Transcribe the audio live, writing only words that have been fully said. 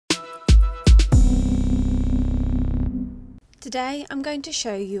Today I'm going to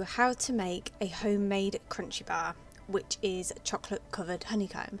show you how to make a homemade Crunchie bar, which is chocolate covered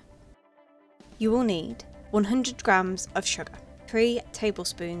honeycomb. You will need 100 grams of sugar, 3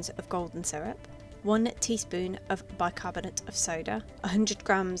 tablespoons of golden syrup, 1 teaspoon of bicarbonate of soda, 100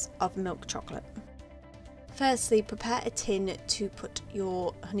 grams of milk chocolate. Firstly, prepare a tin to put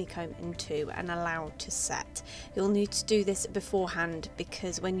your honeycomb into and allow to set. You'll need to do this beforehand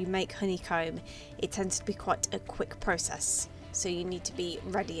because when you make honeycomb it tends to be quite a quick process, so you need to be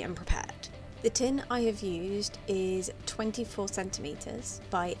ready and prepared. The tin I have used is 24 centimetres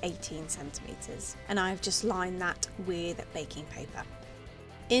by 18 centimetres and I have just lined that with baking paper.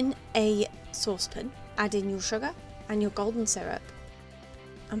 In a saucepan, add in your sugar and your golden syrup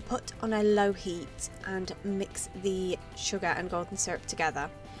and put on a low heat and mix the sugar and golden syrup together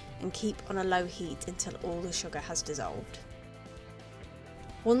and keep on a low heat until all the sugar has dissolved.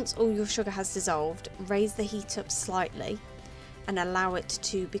 Once all your sugar has dissolved, raise the heat up slightly and allow it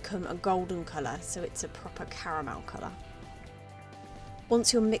to become a golden colour, so it's a proper caramel colour.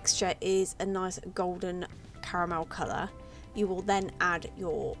 Once your mixture is a nice golden caramel colour, you will then add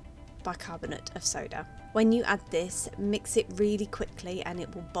your bicarbonate of soda. When you add this, mix it really quickly and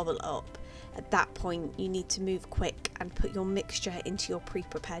it will bubble up. At that point you need to move quick and put your mixture into your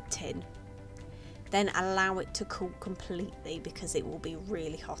pre-prepared tin. Then allow it to cool completely because it will be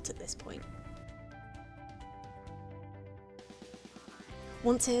really hot at this point.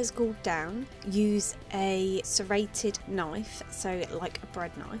 Once it has cooled down, use a serrated knife, so like a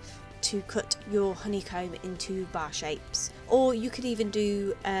bread knife, to cut your honeycomb into bar shapes, or you could even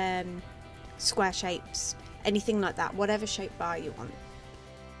do square shapes, anything like that, whatever shape bar you want.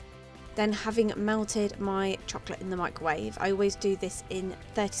 Then, having melted my chocolate in the microwave, I always do this in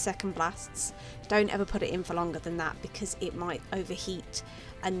 30-second blasts. Don't ever put it in for longer than that because it might overheat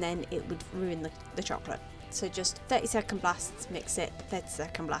and then it would ruin the chocolate. So just 30-second blasts, mix it,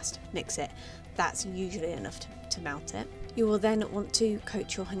 30-second blast, mix it. That's usually enough to melt it. You will then want to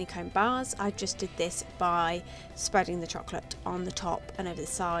coat your honeycomb bars. I just did this by spreading the chocolate on the top and over the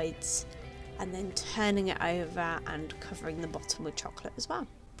sides and then turning it over and covering the bottom with chocolate as well.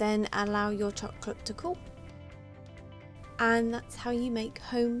 Then allow your chocolate to cool. And that's how you make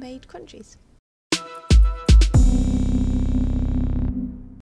homemade crunchies.